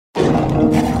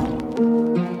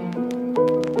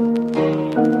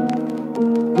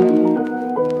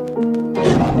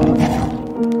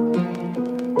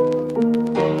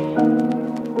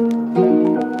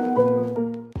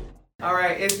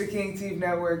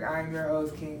Network. I'm your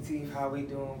host, King Teef. How we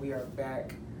doing? We are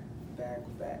back.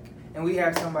 And we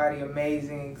have somebody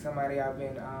amazing, somebody I've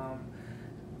been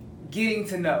getting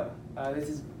to know.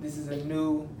 This is a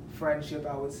new friendship,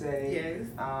 I would say. Yes.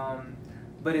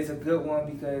 But it's a good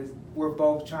one because we're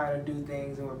both trying to do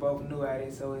things and we're both new at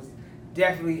it. So it's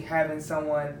definitely having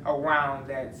someone around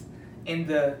that's in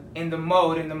the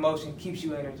mode, in the motion, keeps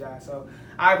you energized. So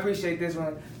I appreciate this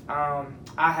one.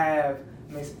 I have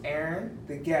Miss Erin,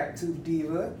 the Gap Tooth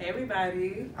Diva. Hey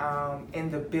everybody.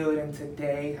 In the building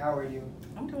today. How are you?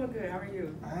 I'm doing good. How are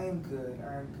you? I am good.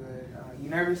 You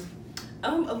nervous?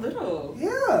 A little.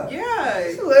 Yeah. Yeah.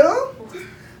 Just a little.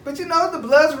 But you know, the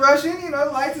blood's rushing, the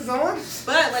lights is on.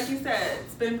 But like you said,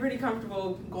 it's been pretty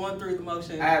comfortable going through the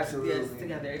motions. Absolutely. Yes,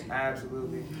 together.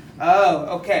 Absolutely.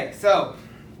 Oh, okay. So,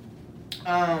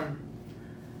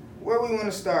 where we want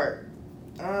to start?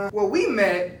 Well, we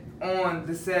met on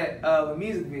the set of a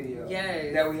music video.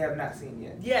 Yes. That we have not seen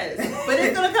yet. Yes. But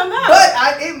it's going to come out.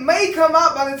 But it may come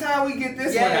out by the time we get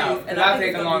this one out. And I'll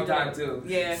take a long time too.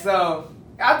 Yeah. So,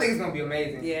 I think it's going to be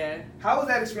amazing. Yeah. How was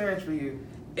that experience for you?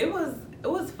 It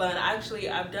was fun. Actually,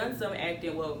 I've done some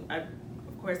acting. Well,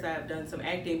 of course I've done some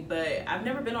acting, but I've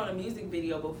never been on a music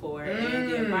video before. And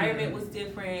the environment was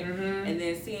different. And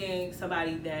then seeing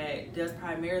somebody that does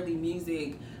primarily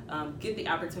music get the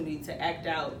opportunity to act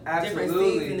out different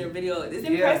scenes in their video. It's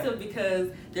impressive because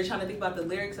they're trying to think about the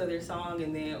lyrics of their song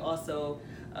and then also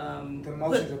the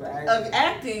motions of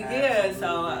acting. Yeah.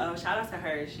 So shout out to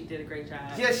her. She did a great job.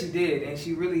 Yeah, she did, and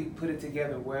she really put it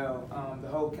together well. The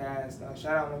whole cast.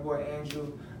 Shout out my boy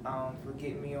Andrew for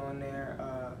getting me on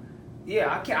there.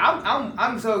 Yeah,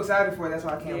 I'm so excited for it. That's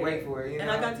why I can't wait for it. And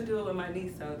I got to do it with my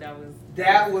niece, so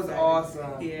that was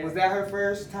awesome. Yeah. Was that her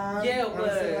first time? Yeah, it was.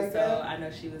 Like so that? I know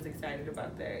she was excited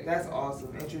about that. That's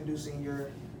awesome. Introducing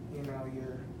your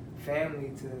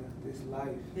family to this life.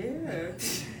 Yeah.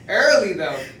 Early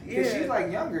though, because Yeah. she's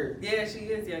like younger. Yeah, she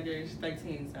is younger. She's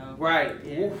 13, so. Right.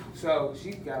 Yeah. Oof. So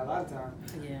she's got a lot of time.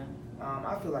 Yeah.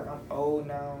 I feel like I'm old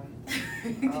now.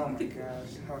 Oh my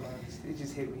gosh. Hold on. It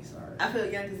just hit me. Sorry. I feel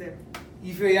young as ever.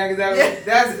 You feel young as ever? Yeah.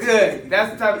 That's good.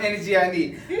 That's the type of energy I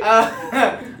need.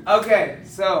 Okay.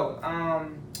 So,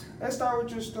 let's start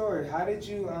with your story. How did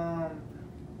you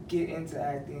get into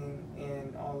acting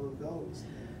and all of those?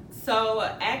 So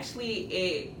actually,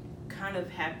 it kind of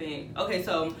happened. Okay,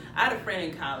 so I had a friend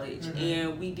in college,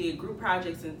 and we did group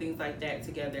projects and things like that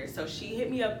together. So she hit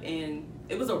me up, and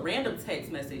it was a random text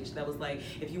message that was like,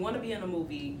 "If you want to be in a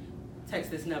movie,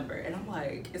 text this number." And I'm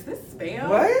like, is this spam?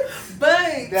 What?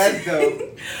 But that's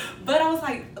dope. But I was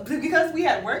like, because we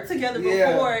had worked together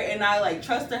before, and I like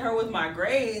trusted her with my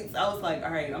grades, I was like,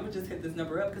 all right, I'm gonna just hit this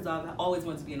number up because I always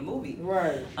wanted to be in a movie.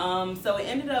 Right. So it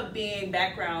ended up being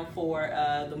background for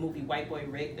the movie White Boy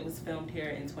Rick that was filmed here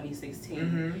in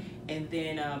 2016. And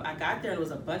then I got there and there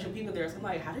was a bunch of people there. So I'm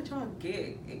like, how did y'all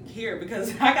get here?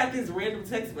 Because I got this random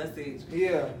text message.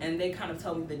 Yeah. And they kind of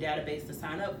told me the database to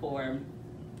sign up for.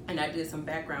 And I did some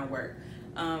background work.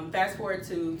 Fast forward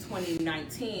to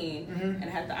 2019, and I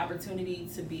had the opportunity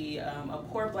to be a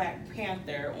poor Black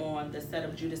Panther on the set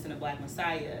of Judas and the Black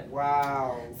Messiah.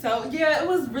 Wow. So yeah, it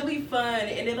was really fun,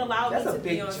 and it allowed me to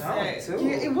be on set. Too.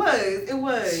 Yeah, it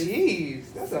was.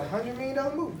 Jeez, that's $100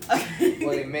 million movie.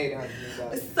 Well, they made $100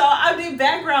 million. So I did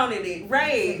background in it,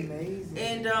 right? That's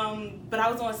amazing. And but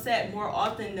I was on set more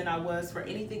often than I was for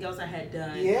anything else I had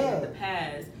done in the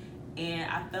past.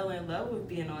 And I fell in love with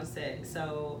being on set.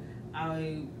 So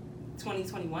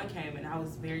 2021 came and I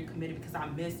was very committed because I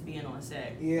missed being on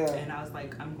set. Yeah. And I was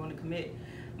like, I'm going to commit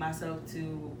myself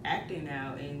to acting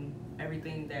now and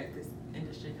everything that this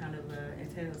industry kind of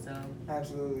entails. So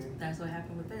absolutely. That's what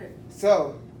happened with it.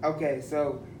 So, okay,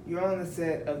 so you're on the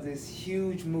set of this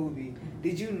huge movie.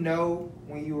 Did you know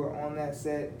when you were on that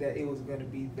set that it was going to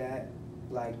be that,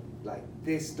 like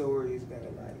this story is going to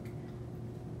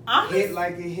hit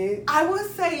like it hit? I would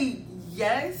say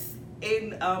yes,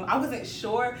 and I wasn't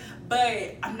sure,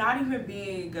 but I'm not even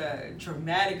being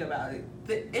dramatic about it.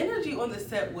 The energy on the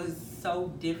set was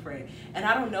so different, and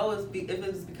I don't know if it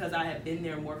was because I had been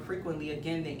there more frequently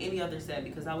again than any other set,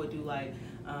 because I would do like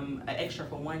an extra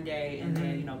for one day and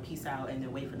then peace out and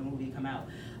then wait for the movie to come out.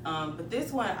 But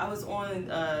this one, I was on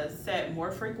set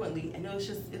more frequently, and it was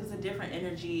a different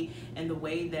energy, and the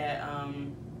way that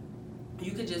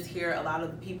you could just hear a lot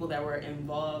of the people that were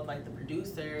involved, like the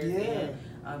producers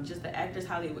and just the actors,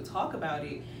 how they would talk about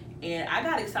it. And I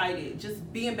got excited,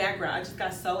 just being background. I just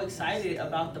got so excited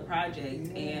about the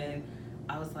project. And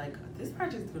I was like, this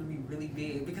project is going to be really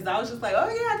big. Because I was just like, oh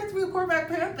yeah, I get to be a quarterback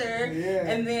Panther. Yeah.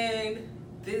 And then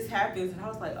this happens, and I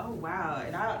was like, oh wow.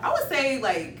 And I would say,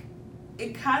 like,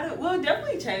 it kind of, well, it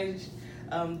definitely changed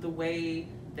the way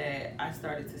that I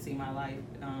started to see my life.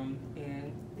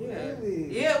 And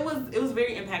Really? yeah, it was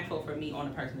very impactful for me on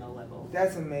a personal level.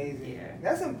 That's amazing. Yeah.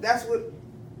 That's what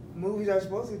movies are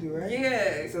supposed to do, right?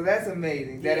 Yeah. So that's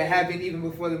amazing that it happened even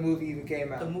before the movie even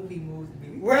came out. The movie moved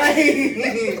me.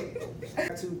 Right.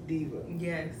 To Diva.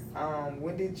 Yes.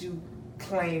 When did you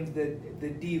claim the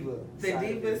diva? The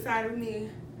diva side of me.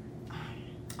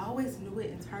 I always knew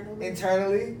it internally.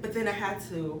 Internally? But then I had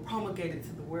to promulgate it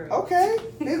to the world. Okay.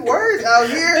 Big words out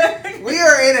here. We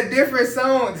are in a different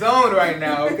zone right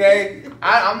now, okay?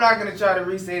 I'm not going to try to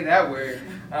re-say that word.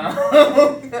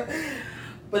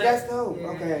 But that's dope. Yeah.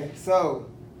 Okay. So,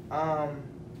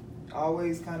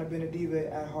 always kind of been a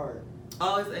diva at heart.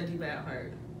 Always a diva at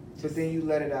heart. But then you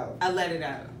let it out. I let it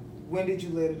out. When did you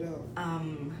let it out?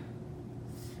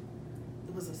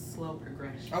 It was a slow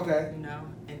progression. Okay. You know?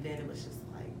 And then it was just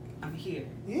like, I'm here.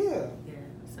 Yeah. Yeah.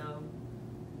 So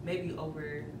maybe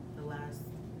over the last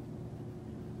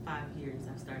 5 years,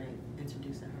 I've started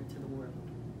introducing her to the world.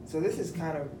 So this is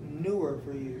kind of newer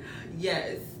for you.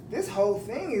 Yes. This whole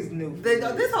thing is new.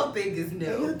 This whole thing is new.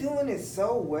 And you're doing it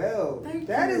so well. Thank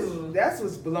you. That's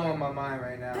what's blowing my mind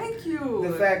right now. Thank you.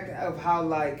 The fact of how,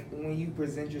 like, when you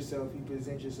present yourself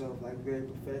like very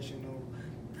professional.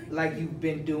 Like you've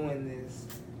been doing this.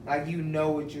 Like you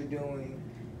know what you're doing.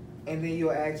 And then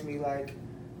you'll ask me like,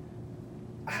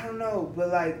 I don't know, but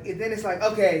like, then it's like,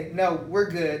 okay, no, we're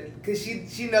good. Because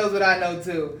she knows what I know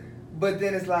too. But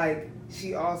then it's like,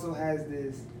 she also has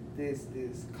this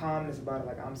calmness about it,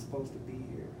 like I'm supposed to be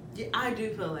here. Yeah, I do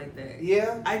feel like that.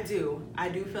 Yeah? I do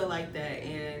feel like that,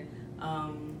 and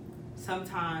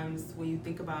sometimes when you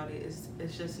think about it,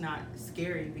 it's just not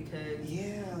scary because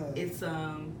it's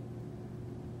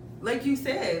like you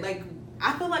said, like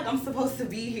I feel like I'm supposed to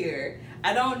be here.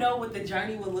 I don't know what the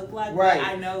journey will look like, right. But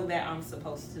I know that I'm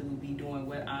supposed to be doing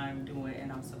what I'm doing,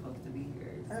 and I'm supposed to be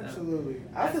here. So. Absolutely.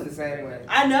 I feel the same way.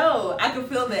 I know. I can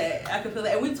feel that.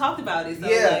 And we talked about it. So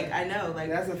like I know. Like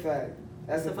that's a fact.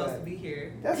 That's supposed to be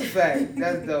here. That's a fact.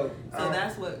 That's dope. So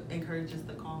that's what encourages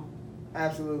the calm.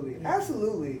 Absolutely. Yeah.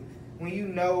 Absolutely. When you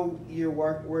know you're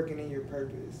working in your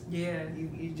purpose. Yeah.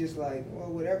 You just like, well,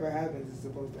 whatever happens is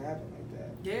supposed to happen like that.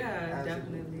 Yeah,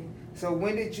 absolutely. Definitely. So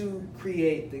when did you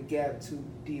create the Gap to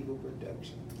Diva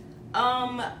production?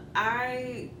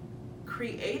 I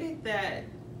created that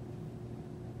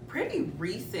pretty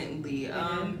recently.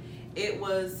 Mm-hmm. It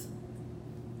was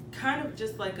kind of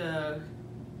just like I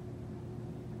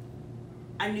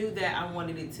knew that I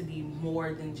wanted it to be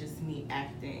more than just me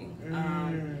acting.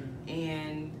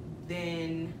 And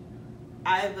then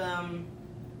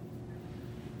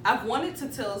I've wanted to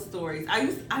tell stories. I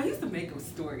used to make up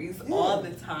stories all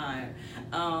the time,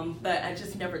 but I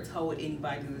just never told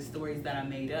anybody the stories that I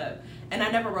made up, and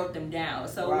I never wrote them down.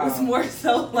 So it was more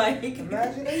so like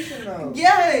imagination, though.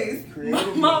 Yes,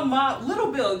 my mom,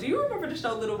 Little Bill. Do you remember the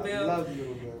show Little Bill? I love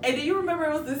Little Bill. And do you remember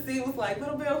it was this scene was like,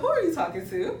 Little Bill, who are you talking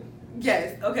to?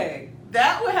 Yes. Okay,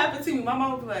 that would happen to me. My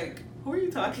mom would be like, who are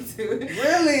you talking to?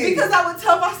 Really? Because I would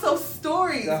tell myself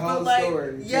stories. The whole like,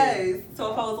 story. Yes.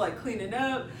 So if I was like cleaning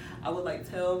up, I would like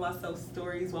tell myself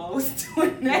stories while I was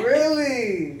doing that.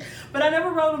 Really? But I never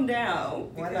wrote them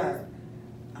down. Why not?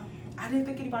 I didn't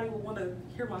think anybody would want to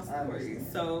hear my stories.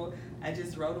 So I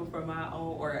just wrote them for my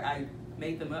own, or I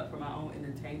made them up for my own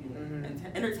entertainment,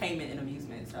 entertainment and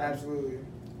amusement. So absolutely.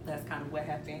 That's kind of what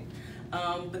happened.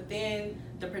 But then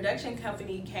the production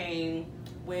company came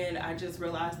when I just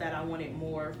realized that I wanted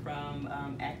more from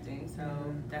acting. So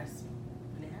that's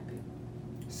when it happened.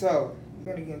 So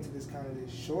we're gonna get into this kind of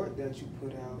this short that you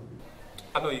put out.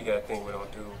 I know you got a thing we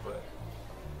don't do, but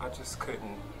I just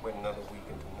couldn't wait another week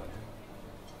and do nothing.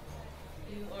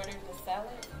 You ordered the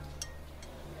salad?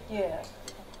 Yeah.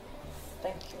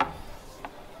 Thank you.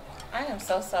 I am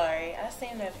so sorry. I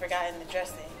seem to have forgotten the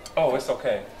dressing. Oh, it's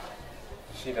okay.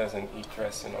 She doesn't eat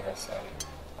dressing on her salad.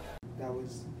 That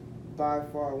was by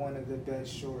far one of the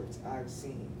best shorts I've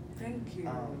seen. Thank you.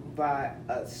 By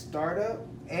a startup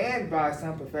and by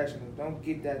some professionals. Don't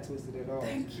get that twisted at all.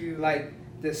 Thank you. Like,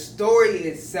 the story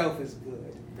itself is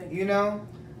good. Thank you know?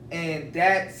 And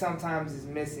that sometimes is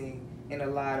missing in a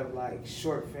lot of, like,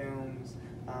 short films,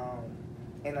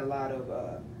 and a lot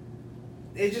of,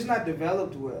 it's just not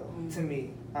developed well to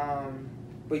me.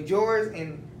 But yours,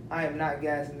 and I am not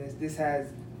gassing this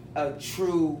has a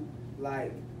true,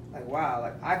 like wow,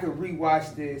 like I could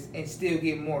rewatch this and still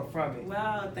get more from it.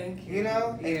 Wow, thank you. You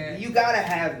know? Yeah. And you gotta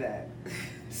have that.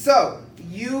 So,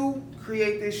 you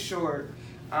create this short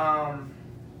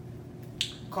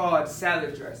called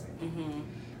Salad Dressing.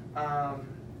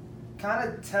 Kind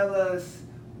of tell us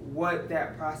what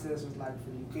that process was like for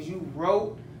you. Because you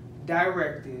wrote,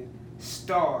 directed,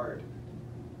 starred,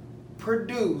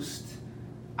 produced.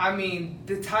 I mean,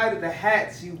 the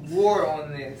hats you wore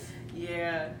on this.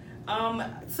 Yeah.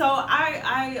 So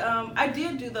I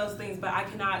did do those things, but I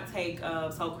cannot take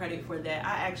sole credit for that.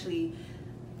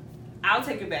 I'll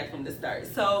take it back from the start.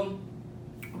 So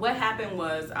what happened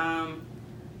was,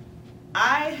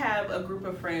 I have a group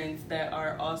of friends that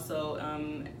are also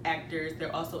actors.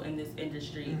 They're also in this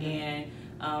industry, and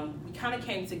we kind of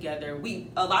came together.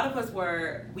 A lot of us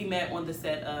we met on the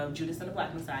set of Judas and the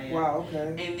Black Messiah. Wow,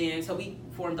 okay. And then so we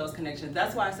formed those connections.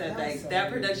 That's why I said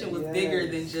that production was bigger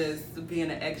than just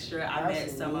being an extra. I met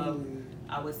some of,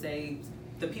 I would say,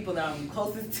 the people that I'm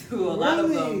closest to. A lot of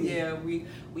them, yeah.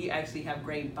 We actually have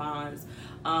great bonds.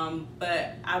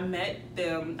 But I met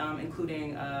them,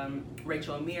 including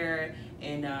Rachel Amir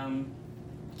and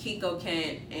Kiko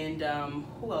Kent, and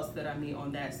who else did I meet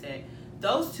on that set?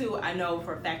 Those two I know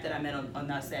for a fact that I met on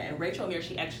that set. And Rachel Amir,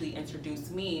 she actually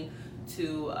introduced me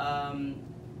to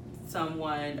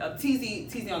someone,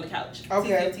 TZ on the Couch.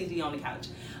 Okay. TZ on the Couch.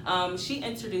 She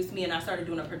introduced me, and I started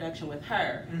doing a production with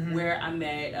her, where I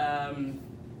met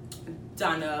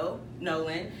Dono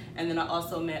Nolan, and then I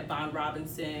also met Von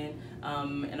Robinson,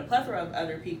 and a plethora of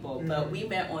other people. But we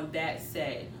met on that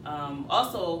set.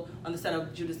 Also on the set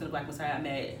of Judas and the Black Messiah, I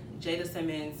met Jada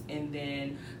Simmons, and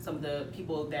then some of the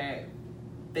people that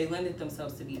they lended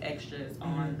themselves to be extras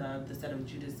on the set of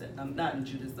Judas,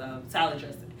 salad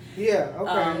dressing. Yeah,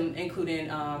 okay. Including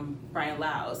Brian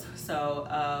Laus. So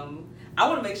I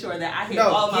want to make sure that I hit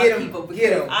all my people,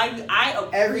 because I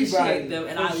appreciate them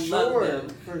and I love them.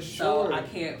 For sure. So I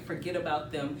can't forget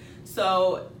about them.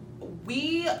 So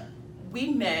we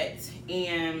met,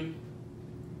 and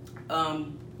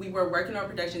we were working on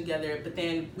production together, but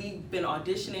then we've been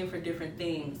auditioning for different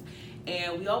things.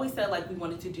 And we always said like we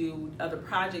wanted to do other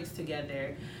projects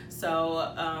together.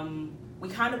 So we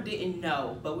kind of didn't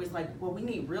know, but we was like, well, we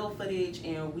need real footage,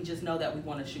 and we just know that we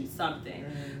want to shoot something.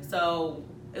 So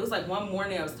it was like one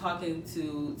morning I was talking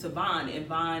to Von, and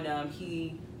Von,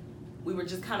 we were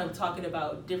just kind of talking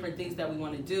about different things that we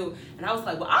want to do. And I was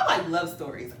like, well, I like love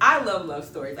stories. I love love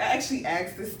stories. I actually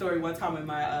asked this story one time in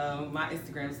my my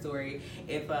Instagram story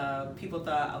if people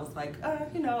thought I was like,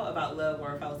 about love,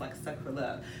 or if I was like stuck for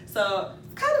love. So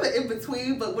it's kind of an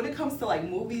in-between, but when it comes to like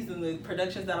movies and the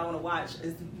productions that I want to watch,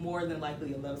 it's more than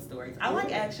likely a love story. I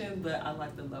like action, but I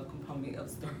like the love component of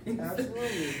stories.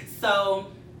 Absolutely.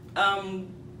 So,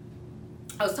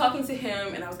 I was talking to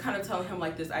him, and I was kind of telling him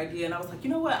like this idea, and I was like, you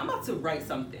know what, I'm about to write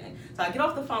something. So I get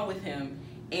off the phone with him,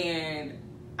 and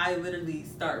I literally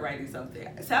start writing something.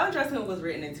 Salad Dressing was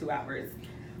written in 2 hours.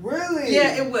 Really?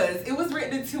 Yeah, it was. It was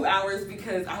written in 2 hours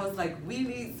because I was like, we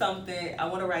need something. I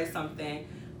want to write something.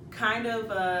 Kind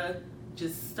of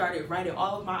just started writing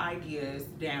all of my ideas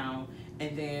down.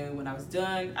 And then when I was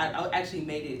done, I actually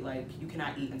made it like, you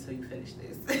cannot eat until you finish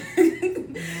this.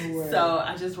 So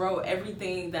I just wrote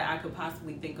everything that I could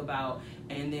possibly think about.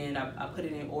 And then I put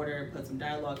it in order, put some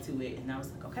dialogue to it. And I was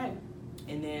like, okay.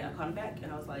 And then I called him back,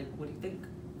 and I was like, what do you think?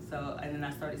 So, and then I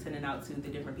started sending out to the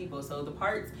different people. So the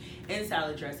parts in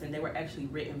Salad Dressing, they were actually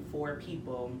written for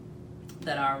people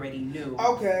that I already knew.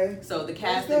 Okay. So the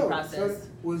casting process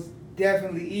was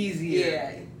definitely easier.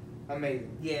 Yeah.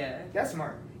 Amazing. Yeah. That's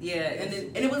smart. Yeah, and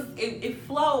it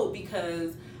flowed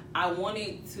because I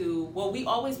wanted to, well, we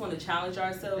always want to challenge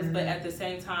ourselves, but at the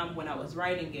same time when I was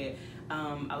writing it,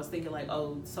 I was thinking like,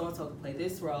 oh, so-and-so could play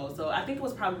this role. So I think it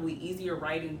was probably easier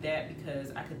writing that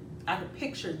because I could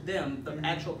picture them, the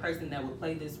actual person that would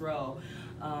play this role,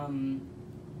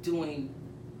 doing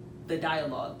the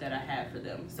dialogue that I had for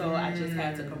them. So I just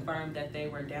had to confirm that they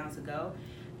were down to go.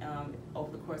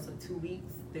 Over the course of 2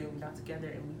 weeks, then we got together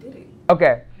and we did it.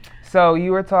 Okay, so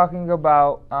you were talking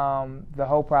about the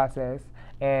whole process,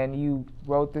 and you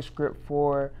wrote the script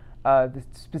for the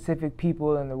specific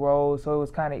people in the roles, so it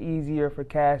was kind of easier for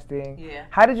casting. Yeah.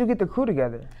 How did you get the crew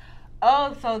together?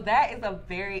 Oh, so that is a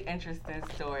very interesting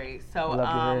story. So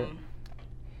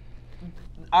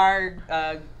our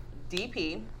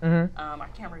DP, our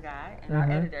camera guy, and our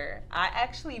editor, I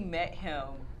actually met him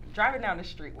driving down the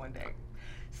street one day.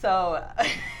 So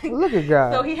look at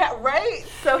God. So he had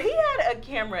a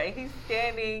camera, and he's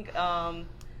standing.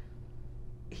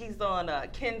 He's on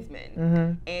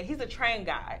Kinsman, and he's a train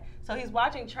guy. So he's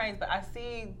watching trains, but I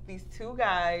see these two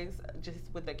guys just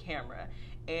with a camera,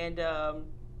 and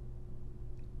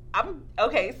I'm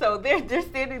okay. So they're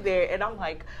standing there, and I'm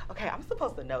like, okay, I'm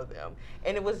supposed to know them,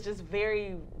 and it was just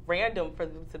very random for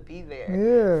them to be there.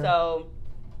 Yeah. So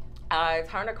I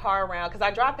turned the car around because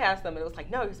I dropped past them and it was like,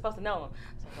 no, you're supposed to know them.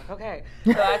 So I was like, okay.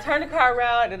 So I turned the car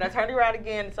around and I turned around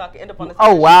again so I could end up on the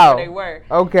same street where they were.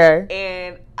 Okay.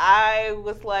 And I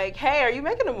was like, hey, are you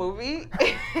making a movie?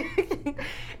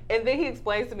 And then he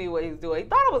explains to me what he's doing. He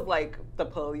thought I was like the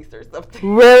police or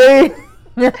something. Really?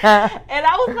 And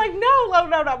I was like, no, I'm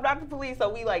not the police. So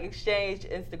we like exchanged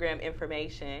Instagram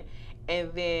information.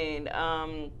 And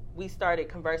then we started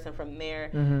conversing from there.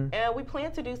 And we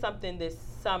planned to do something this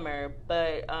summer.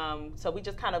 But so we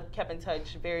just kind of kept in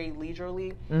touch very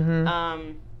leisurely.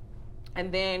 And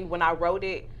then when I wrote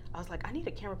it, I was like, I need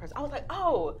a camera person. I was like,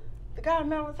 oh, the guy I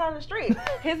met on the side of the street.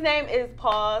 His name is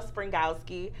Paul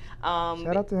Springowski.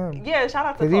 Shout out to him. Yeah, shout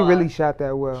out to Paul. Because he really shot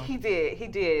that well. He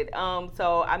did.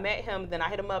 So I met him, then I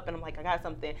hit him up, and I'm like, I got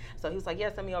something. So he was like, yeah,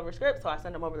 send me over a script. So I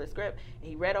sent him over the script, and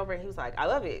he read over it, and he was like, I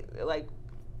love it. Like,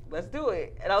 let's do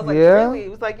it. And I was like, really? He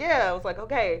was like, yeah. I was like,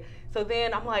 okay. So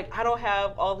then I'm like, I don't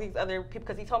have all these other people,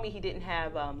 because he told me he didn't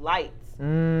have lights.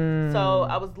 So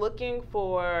I was looking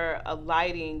for a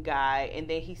lighting guy, and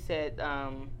then he said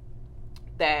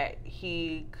that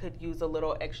he could use a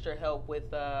little extra help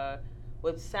with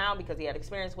sound because he had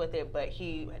experience with it, but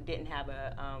he didn't have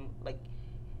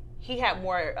he had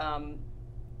more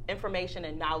information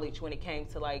and knowledge when it came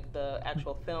to like the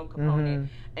actual film component.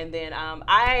 And then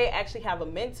I actually have a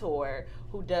mentor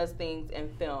who does things in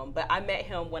film, but I met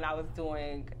him when I was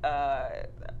doing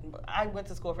I went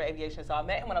to school for aviation, so I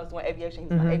met him when I was doing aviation.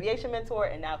 He was my aviation mentor,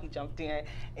 and now he jumped in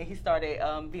and he started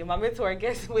being my mentor, I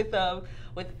guess, with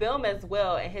film as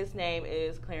well. And his name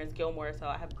is Clarence Gilmore, so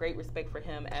I have great respect for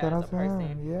him as a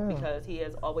person because he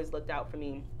has always looked out for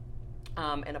me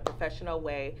in a professional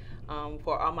way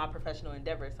for all my professional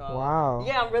endeavors. So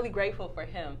yeah, I'm really grateful for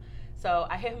him. So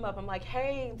I hit him up. I'm like,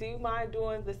 hey, do you mind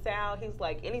doing the sound? He's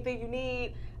like, anything you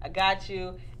need, I got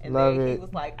you. And then he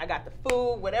was like, I got the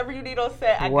food, whatever you need on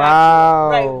set, I got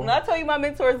you. Right. When I tell you my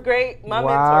mentor is great, my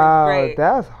mentor is great.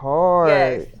 That's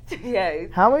hard.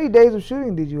 Yes. How many days of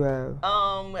shooting did you have?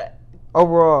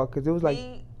 Overall, because it was like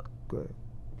good.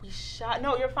 We shot.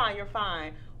 No, you're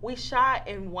fine. We shot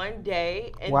in one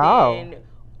day, and then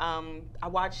I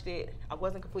watched it. I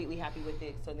wasn't completely happy with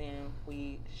it, so then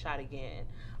we shot again.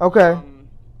 Okay.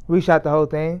 We shot the whole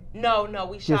thing? No,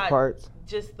 we shot just parts.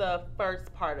 Just the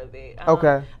first part of it.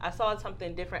 Okay. I saw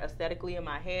something different aesthetically in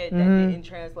my head that didn't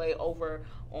translate over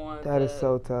on. That is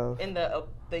so tough. In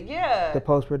the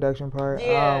post-production part.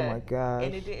 Yeah. Oh my gosh.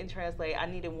 And it didn't translate. I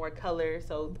needed more color.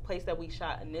 So the place that we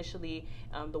shot initially,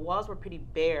 the walls were pretty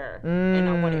bare, and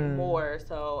I wanted more.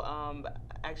 So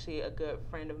actually, a good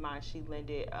friend of mine, she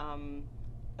lended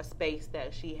a space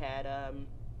that she had.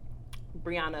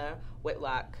 Brianna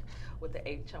Whitlock. With the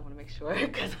H, I want to make sure,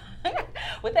 because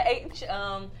with the H,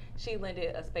 she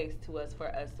lended a space to us for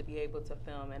us to be able to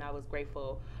film, and I was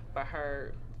grateful for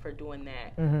her for doing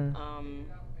that.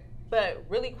 But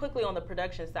really quickly on the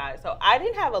production side, so I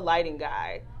didn't have a lighting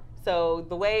guy. So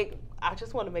the way, I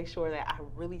just want to make sure that I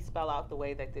really spell out the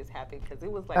way that this happened, because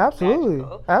it was like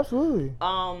magical. Absolutely.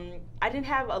 I didn't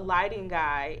have a lighting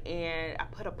guy, and I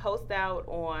put a post out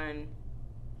on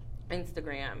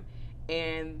Instagram.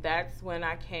 And that's when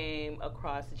I came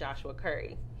across Joshua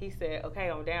Curry. He said, okay,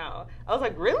 I'm down. I was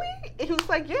like, really? And he was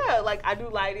like, yeah, like I do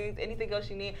lightings, anything else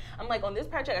you need. I'm like, on this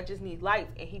project, I just need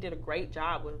lights. And he did a great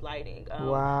job with lighting. A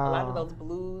lot of those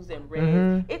blues and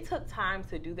reds. It took time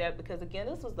to do that because, again,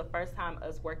 this was the first time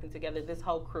us working together, this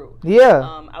whole crew. Yeah.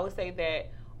 I would say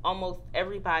that almost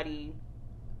everybody,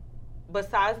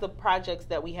 besides the projects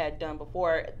that we had done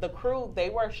before, the crew, they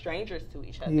were strangers to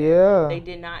each other. Yeah. They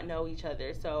did not know each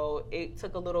other. So it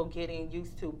took a little getting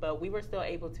used to, but we were still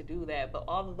able to do that. But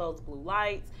all of those blue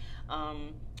lights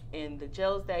and the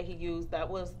gels that he used, that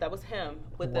was him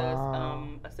with the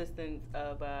assistance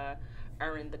of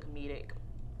Erin, the comedic.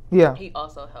 Yeah. He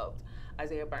also helped.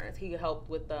 Isaiah Burns. He helped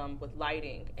with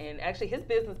lighting. And actually his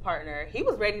business partner, he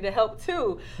was ready to help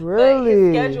too.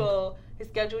 Really? But his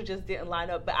schedule just didn't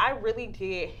line up. But I really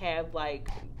did have like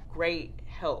great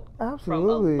help from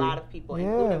a lot of people,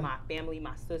 including my family,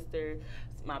 my sister,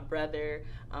 my brother,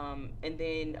 and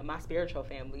then my spiritual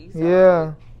family.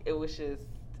 So it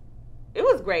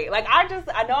was great. Like I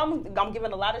know I'm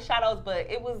giving a lot of shout outs, but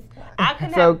I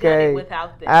couldn't have done it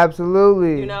without them.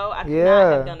 Absolutely. You know, I could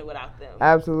not have done it without them.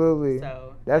 Absolutely.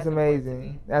 So that's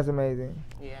amazing. That's amazing.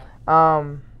 Yeah.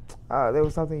 There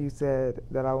was something you said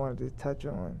that I wanted to touch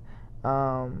on.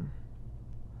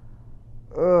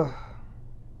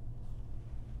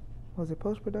 Was it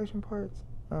post-production parts?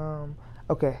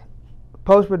 Okay.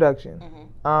 Post-production.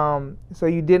 So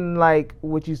you didn't like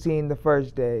what you seen the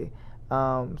first day.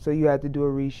 So you had to do a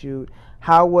reshoot.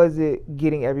 How was it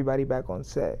getting everybody back on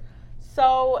set?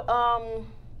 So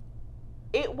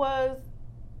it was,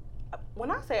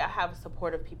 when I say I have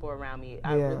supportive people around me,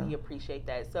 I really appreciate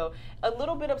that. So a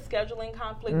little bit of scheduling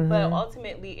conflict, but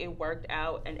ultimately it worked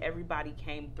out and everybody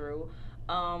came through.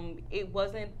 It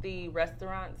wasn't the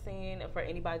restaurant scene. For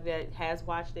anybody that has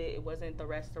watched it, it wasn't the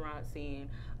restaurant scene.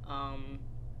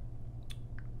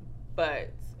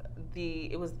 But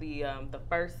it was the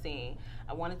first scene.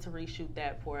 I wanted to reshoot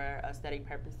that for aesthetic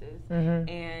purposes,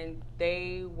 and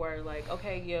they were like,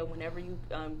 "Okay, yeah, whenever you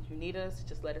need us,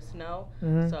 just let us know."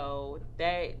 So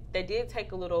that did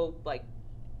take a little, like,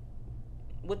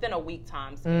 within a week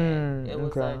time span. It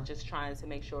was just trying to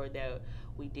make sure that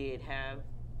we did have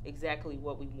exactly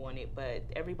what we wanted, but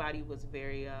everybody was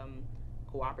very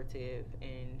cooperative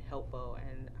and helpful,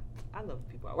 and I love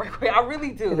the people I work with. I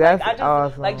really do. That's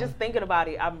awesome. Like, just thinking about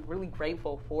it, I'm really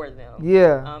grateful for them.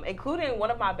 Yeah. Including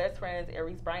one of my best friends,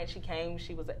 Erin Bryant. She came.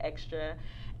 She was an extra.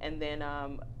 And then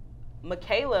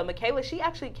Michaela, she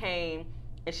actually came,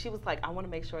 and she was like, I want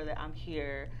to make sure that I'm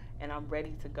here and I'm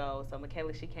ready to go. So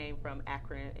Michaela, she came from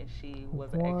Akron, and she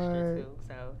was an extra too.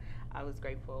 So I was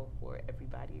grateful for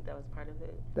everybody that was part of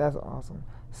it. That's awesome.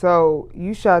 So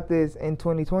you shot this in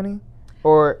 2020?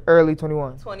 Or early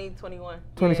 21? 2021.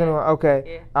 2021,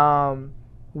 okay. Yeah.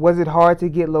 Was it hard to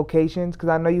get locations? Because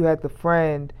I know you had the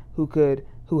friend who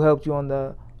helped you on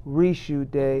the reshoot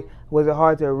day. Was it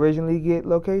hard to originally get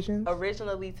locations?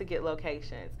 Originally to get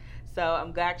locations. So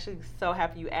I'm actually so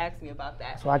happy you asked me about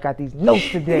that. So I got these notes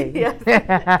today.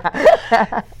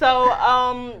 So,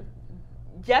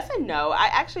 yes and no. I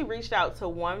actually reached out to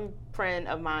one friend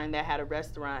of mine that had a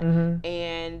restaurant,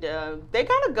 and they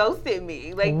kind of ghosted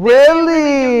me. Like,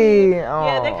 really?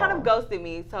 Yeah, they kind of ghosted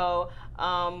me. So,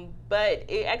 but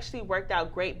it actually worked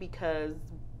out great because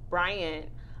Brian,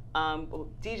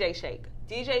 DJ Shake,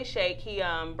 he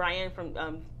Brian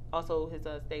from also his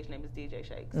stage name is DJ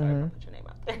Shake. Sorry if I put your name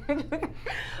out there.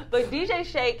 But DJ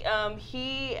Shake,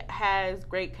 he has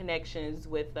great connections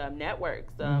with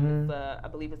networks. I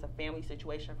believe it's a family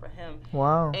situation for him.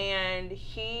 Wow. And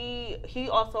he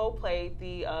also played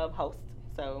the host.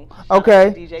 So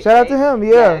shout out to him.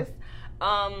 Yeah. Yes.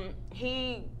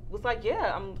 He was like,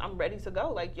 yeah, I'm ready to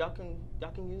go. Like, y'all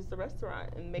can use the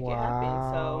restaurant and make it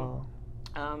happen. So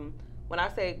when I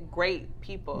say great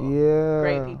people,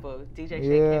 DJ Shake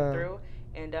came through,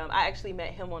 and I actually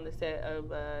met him on the set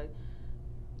of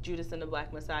Judas and the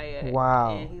Black Messiah.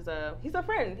 Wow. And he's a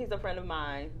friend. He's a friend of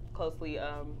mine, closely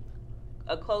a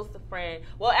close friend.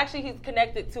 Well, actually, he's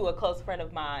connected to a close friend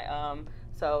of mine.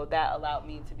 So that allowed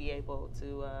me to be able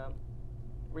to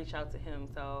reach out to him.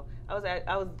 So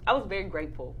I was very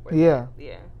grateful for that.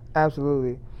 Yeah.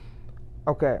 Absolutely.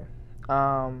 Okay.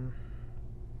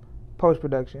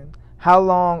 Post-production. How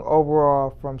long overall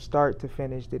from start to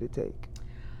finish did it take?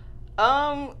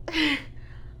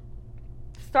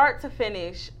 Start to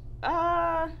finish.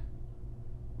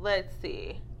 Let's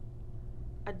see.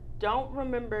 I don't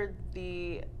remember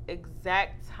the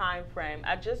exact time frame.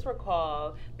 I just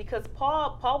recall because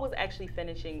Paul was actually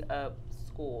finishing up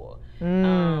school.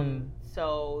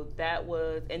 So that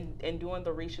was and doing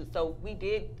the reshoot. So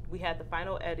we had the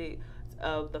final edit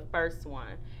of the first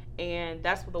one. And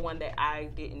that's the one that I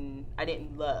didn't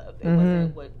love. It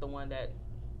wasn't the one that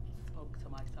spoke to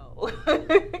my soul.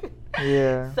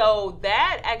 Yeah. So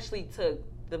that actually took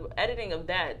the editing of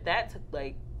that took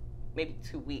like maybe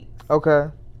 2 weeks. Okay.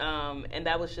 And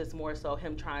that was just more so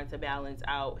him trying to balance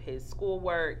out his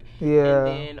schoolwork. Yeah. And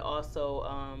then also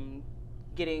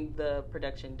getting the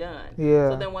production done. Yeah.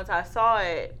 So then once I saw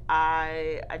it,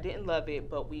 I didn't love it,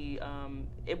 but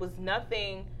it was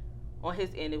nothing on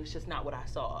his end. It was just not what I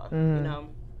saw, you know?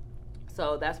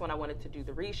 So that's when I wanted to do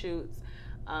the reshoots,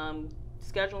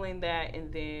 scheduling that,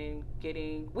 and then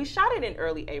we shot it in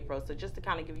early April. So just to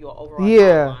kind of give you an overall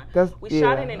timeline. We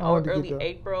shot it in early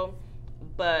April,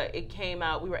 but it came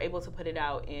out, we were able to put it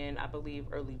out in, I believe,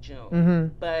 early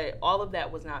June. But all of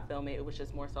that was not filming. It was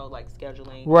just more so like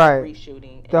scheduling,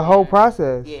 reshooting. The whole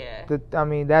process. Yeah.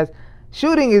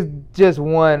 Shooting is just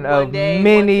one of day,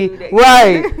 many, 1, 2 days.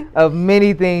 right, of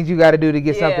many things you got to do to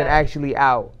get something actually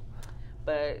out.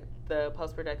 But the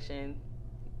post-production,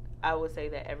 I would say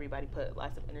that everybody put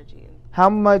lots of energy in. How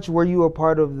much were you a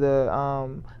part of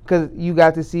the, because you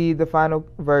got to see the final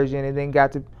version and then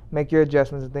got to make your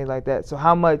adjustments and things like that. So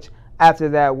how much after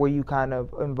that were you kind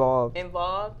of involved?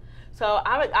 So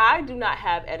I do not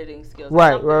have editing skills.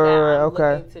 Right, Something that I'm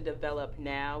okay. looking to develop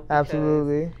now.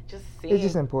 Absolutely. Just seeing, it's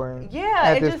just important. Yeah,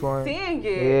 at and this just point. seeing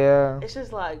it. Yeah. It's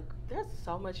just like there's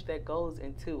so much that goes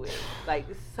into it. Like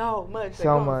so much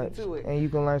into it. And you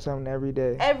can learn something every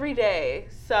day. Every day.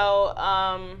 So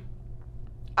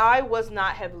I was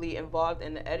not heavily involved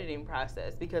in the editing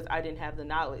process because I didn't have the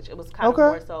knowledge. It was kind of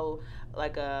more so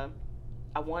like I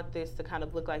want this to kind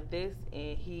of look like this,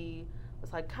 and he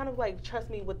was like, kind of like, trust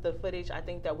me with the footage. I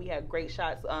think that we had great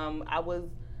shots. I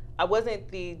wasn't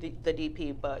the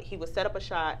DP, but he would set up a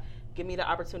shot, give me the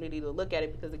opportunity to look at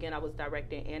it, because again, I was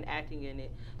directing and acting in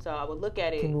it. So I would look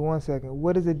at it. Give me 1 second.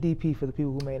 What is a DP for the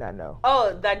people who may not know?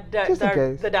 Oh, Just in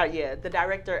case. the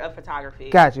director of photography.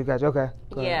 Got you. Okay.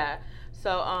 Go yeah.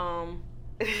 So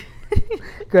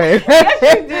Go ahead. Yes,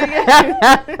 you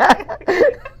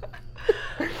did.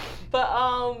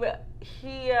 But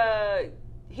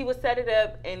he would set it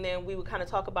up, and then we would kind of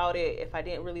talk about it. If I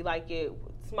didn't really like it,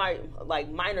 like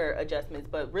minor adjustments,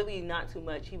 but really not too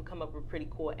much. He would come up with pretty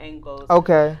cool angles.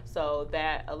 Okay. So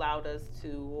that allowed us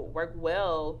to work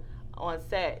well on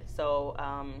set. So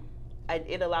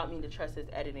it allowed me to trust his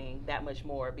editing that much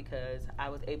more, because I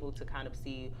was able to kind of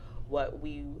see what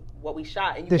we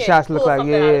shot, and you the can't shots pull look like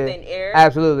something out of thin air.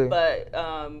 Absolutely. But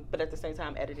at the same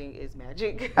time, editing is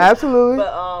magic. Absolutely.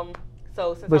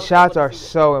 But shots are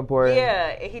so important.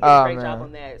 Yeah, and he did a great job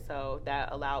on that. So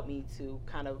that allowed me to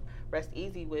kind of rest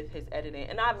easy with his editing.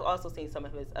 And I've also seen some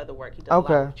of his other work. He does a lot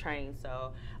of trains,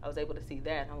 so I was able to see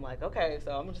that. And I'm like, okay,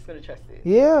 so I'm just gonna trust it.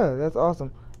 Yeah, that's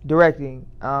awesome. Directing,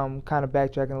 kind of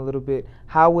backtracking a little bit.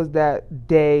 How was that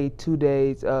 2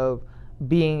 days of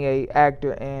being a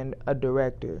actor and a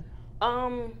director?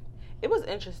 It was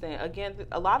interesting. Again,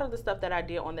 a lot of the stuff that I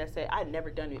did on that set, I'd never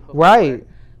done it before. Right.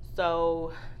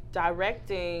 So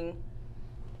directing,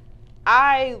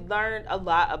 I learned a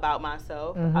lot about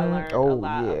myself. Mm-hmm. I learned a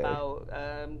lot about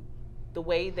the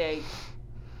way that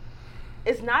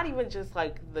it's not even just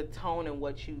like the tone and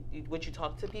what you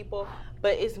talk to people,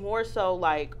 but it's more so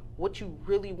like what you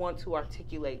really want to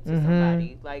articulate to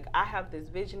somebody. Like, I have this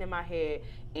vision in my head,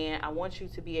 and I want you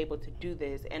to be able to do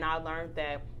this. And I learned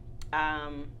that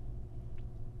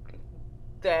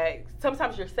that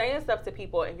sometimes you're saying stuff to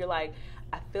people, and you're like,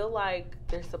 I feel like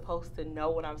they're supposed to know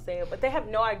what I'm saying, but they have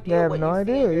no idea. They have what no you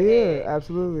idea. see in your Yeah, head.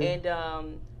 absolutely.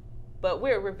 And but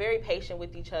we're very patient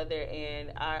with each other,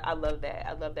 and I love that.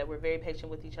 I love that we're very patient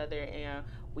with each other, and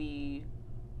we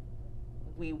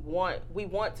want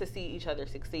to see each other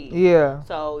succeed. Yeah.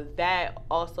 So that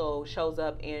also shows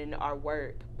up in our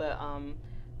work. But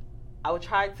I would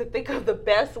try to think of the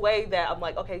best way that I'm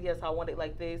like, okay, yes, I want it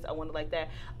like this, I want it like that.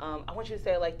 I want you to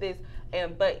say it like this.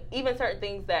 But even certain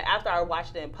things that after I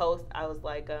watched it in post, I was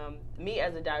like, me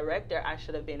as a director, I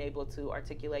should have been able to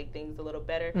articulate things a little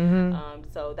better.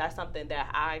 So that's something that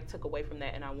I took away from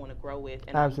that, and I want to grow with,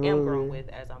 and Absolutely. I am growing with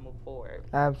as I move forward.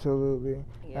 Absolutely.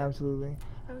 Yeah. Absolutely.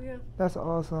 Oh yeah. That's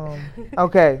awesome.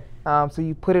 Okay. So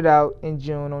you put it out in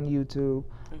June on YouTube.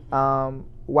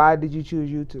 Why did you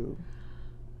choose YouTube?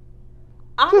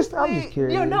 Honestly, I'm just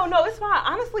curious. No, it's fine.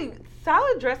 Honestly,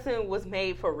 salad dressing was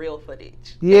made for real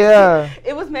footage. Yeah.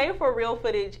 It was made for real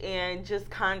footage and just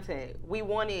content. We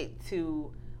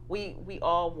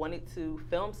all wanted to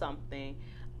film something,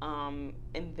 and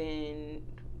then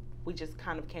we just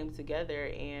kind of came together,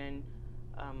 and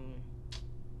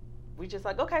we just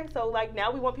like, okay, so like now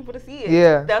we want people to see it.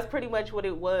 Yeah. That's pretty much what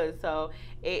it was. So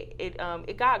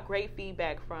it got great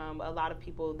feedback from a lot of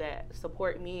people that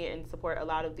support me and support a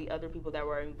lot of the other people that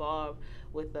were involved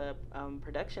with the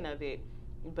production of it.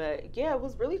 But yeah, it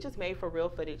was really just made for real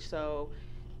footage. So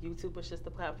YouTube was just the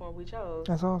platform we chose.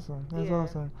 That's awesome. That's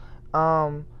awesome.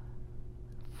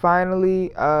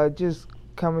 Finally, just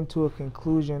coming to a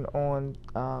conclusion on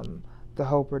the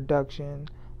whole production.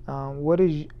 What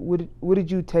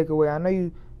did you take away? I know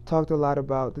you talked a lot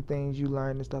about the things you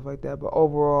learned and stuff like that, but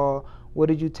overall, what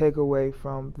did you take away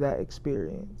from that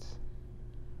experience?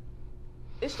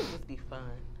 It should just be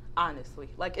fun, honestly.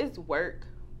 Like, it's work,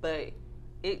 but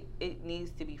it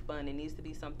needs to be fun. It needs to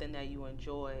be something that you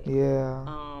enjoy.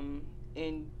 Yeah.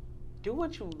 And do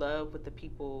what you love with the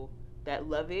people that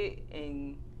love it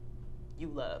and you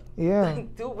love. Yeah.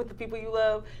 Do it with the people you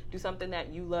love. Do something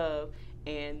that you love.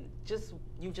 And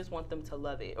you just want them to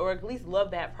love it, or at least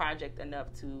love that project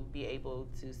enough to be able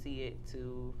to see it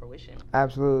to fruition.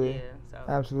 Absolutely. Yeah, so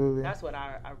absolutely. That's what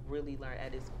I really learned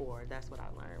at its core. That's what I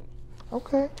learned.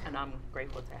 Okay. And I'm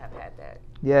grateful to have had that.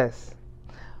 Yes.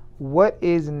 What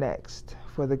is next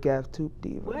for the GAFTube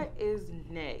Diva? What is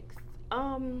next?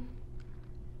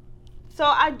 So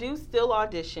I do still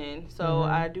audition. So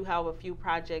I do have a few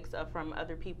projects from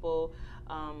other people,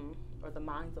 or the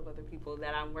minds of other people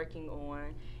that I'm working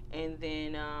on. And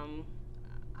then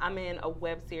I'm in a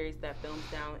web series that films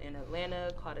down in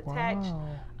Atlanta called Attached.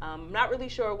 Wow. I'm not really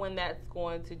sure when that's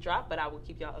going to drop, but I will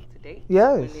keep y'all up to date.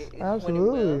 Yes, when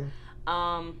absolutely. it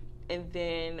will. And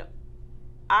then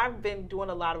I've been doing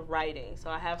a lot of writing. So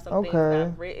I have some things that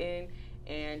I've written,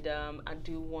 And I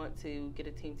do want to get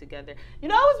a team together. You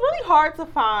know, it was really hard to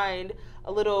find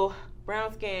a little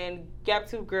brown-skinned,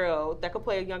 gap-tooth girl that could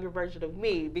play a younger version of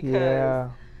me because I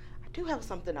do have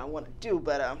something I want to do,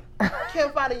 but I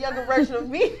can't find a younger version of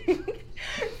me.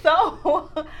 So,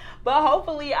 but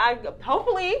hopefully,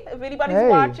 if anybody's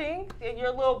watching, and you're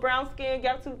a little brown-skinned,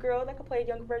 gap-tooth girl that could play a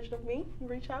younger version of me, you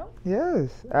reach out.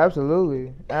 Yes,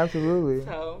 absolutely.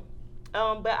 So,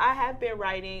 but I have been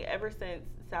writing ever since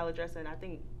salad dressing. I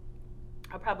think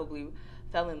I probably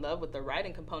fell in love with the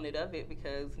writing component of it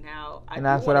because now I. And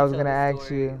that's what I was gonna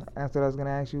ask you. That's what I was gonna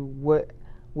ask you.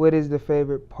 What is the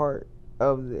favorite part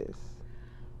of this?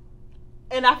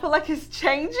 And I feel like it's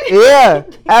changing. Yeah,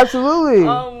 absolutely.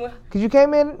 Because you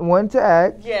came in wanting to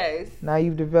act. Yes. Now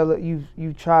you've developed.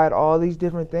 You've tried all these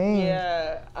different things.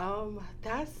 Yeah.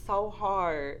 That's so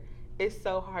hard. It's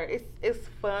so hard. It's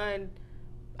fun.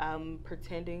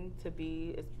 Pretending to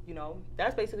be. You know,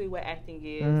 that's basically what acting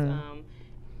is. Mm-hmm.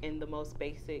 In the most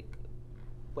basic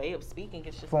way of speaking,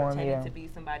 it's just Form, pretending to be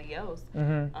somebody else.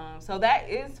 Mm-hmm. So that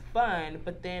is fun,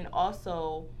 but then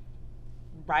also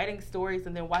writing stories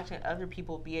and then watching other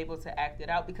people be able to act it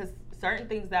out, because certain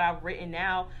things that I've written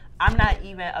now, I'm not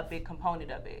even a big component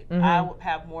of it. Mm-hmm. I would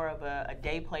have more of a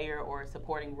day player or a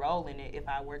supporting role in it if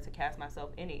I were to cast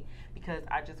myself in it, because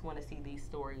I just want to see these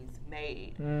stories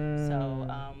made. So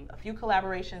a few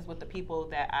collaborations with the people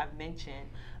that I've mentioned,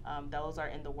 those are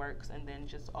in the works, and then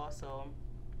just also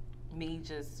me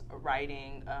just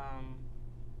writing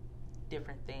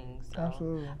different things. So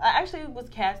Absolutely. I actually was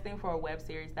casting for a web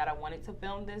series that I wanted to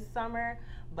film this summer,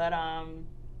 but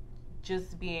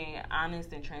just being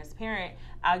honest and transparent,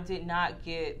 I did not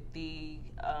get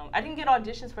I didn't get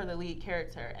auditions for the lead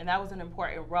character, and that was an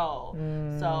important role.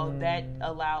 So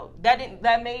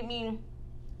that made me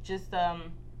just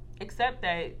accept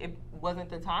that it wasn't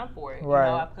the time for it. Right.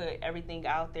 You know, I put everything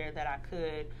out there that I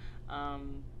could,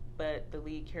 but the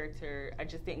lead character, I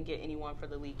just didn't get anyone for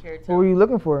the lead character. What were you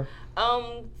looking for?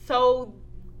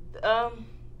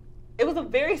 It was a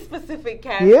very specific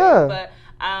casting. Yeah. But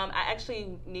I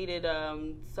actually needed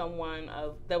someone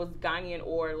that was Ghanaian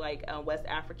or like West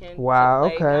African. Wow.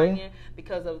 To play Okay. Ghanaian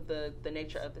because of the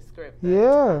nature of the script. Yeah.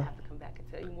 I have to come back and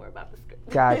tell you more about the script.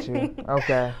 Got you.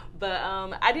 Okay. But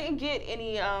I didn't get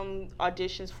any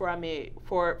auditions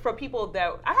for people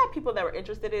that I had people that were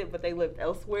interested in it, but they lived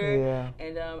elsewhere. Yeah.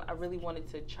 And I really wanted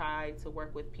to try to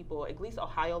work with people, at least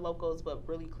Ohio locals, but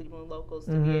really Cleveland locals,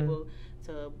 to be able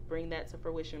to bring that to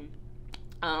fruition.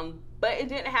 But it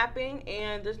didn't happen,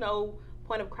 and there's no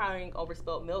point of crying over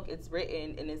spilled milk. It's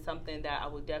written, and it's something that I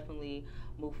would definitely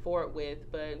move forward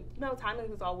with. But you know,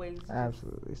 timing is always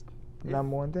Absolutely. It's the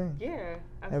number one thing. Yeah.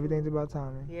 Absolutely. Everything's about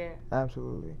timing. Yeah.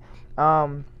 Absolutely.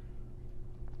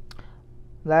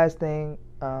 Last thing,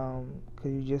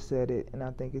 because you just said it, and I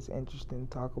think it's interesting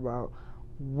to talk about.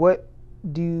 What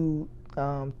do you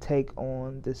take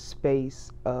on the space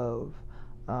of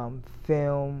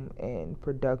film and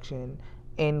production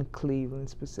in Cleveland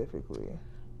specifically?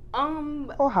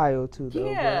 Ohio too, though.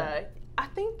 Yeah, I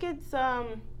think it's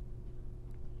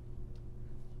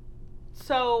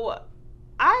so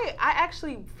I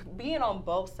actually, being on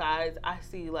both sides, I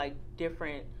see like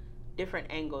different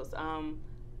angles.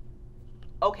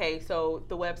 Okay, so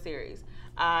the web series,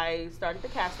 I started the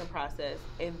casting process,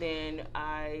 and then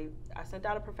I sent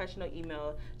out a professional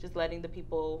email just letting the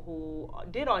people who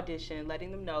did audition,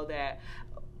 letting them know that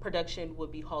production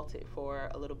would be halted for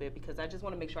a little bit because I just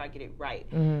want to make sure I get it right.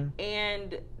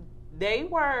 And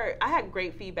I had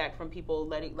great feedback from people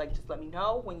just let me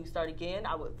know when you start again.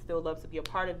 I would still love to be a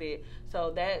part of it.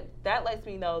 So that lets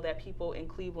me know that people in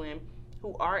Cleveland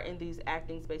who are in these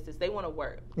acting spaces, they want to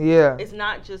work. Yeah. It's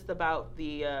not just about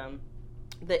the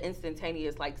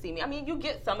instantaneous, like, see me. I mean, you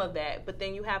get some of that, but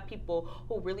then you have people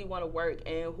who really want to work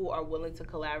and who are willing to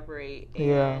collaborate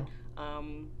and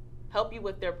help you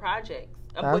with their projects,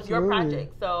 with your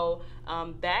project. So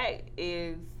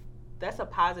that's a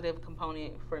positive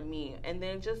component for me. And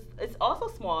then just, it's also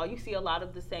small. You see a lot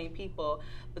of the same people,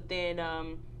 but then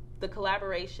the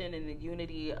collaboration and the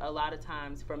unity a lot of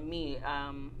times for me,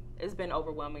 it's been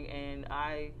overwhelming, and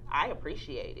I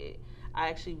appreciate it. I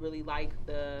actually really like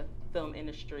the film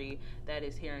industry that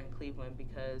is here in Cleveland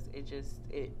because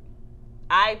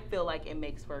I feel like it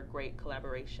makes for great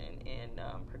collaboration and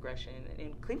progression.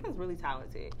 And Cleveland's really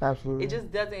talented. Absolutely. It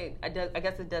just doesn't, I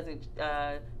guess it doesn't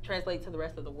translate to the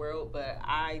rest of the world, but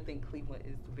I think Cleveland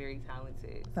is very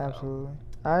talented. So. Absolutely.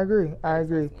 I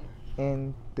agree.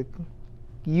 And the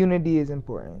unity is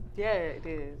important. Yeah, it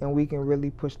is. And we can really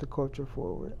push the culture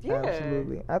forward. Yeah.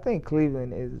 Absolutely. I think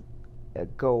Cleveland is a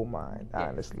gold mine,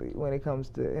 honestly, when it comes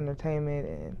to entertainment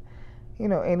and,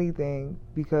 anything,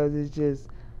 because it's just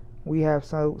we have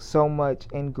so much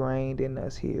ingrained in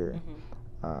us here.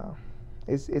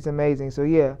 It's amazing. So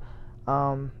yeah,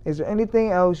 is there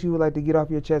anything else you would like to get off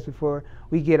your chest before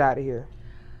we get out of here?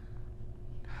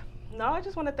 No, I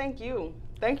just want to thank you.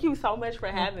 Thank you so much for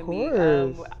having me.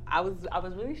 I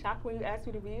was really shocked when you asked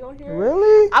me to be on here.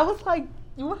 Really? I was like,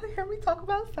 you want to hear me talk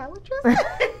about salad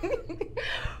dressing?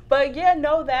 But yeah,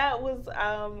 no, that was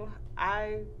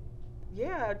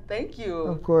yeah, thank you.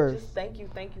 Of course. Just thank you.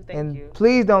 And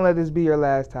please don't let this be your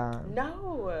last time.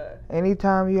 No.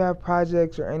 Anytime you have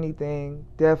projects or anything,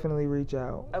 definitely reach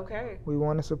out. Okay. We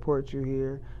want to support you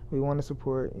here. We want to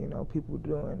support, people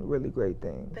doing really great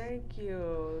things. Thank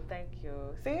you.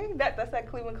 See, that's that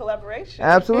Cleveland collaboration.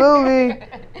 Absolutely.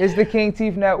 It's the King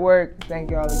Teeth Network.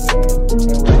 Thank y'all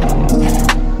again.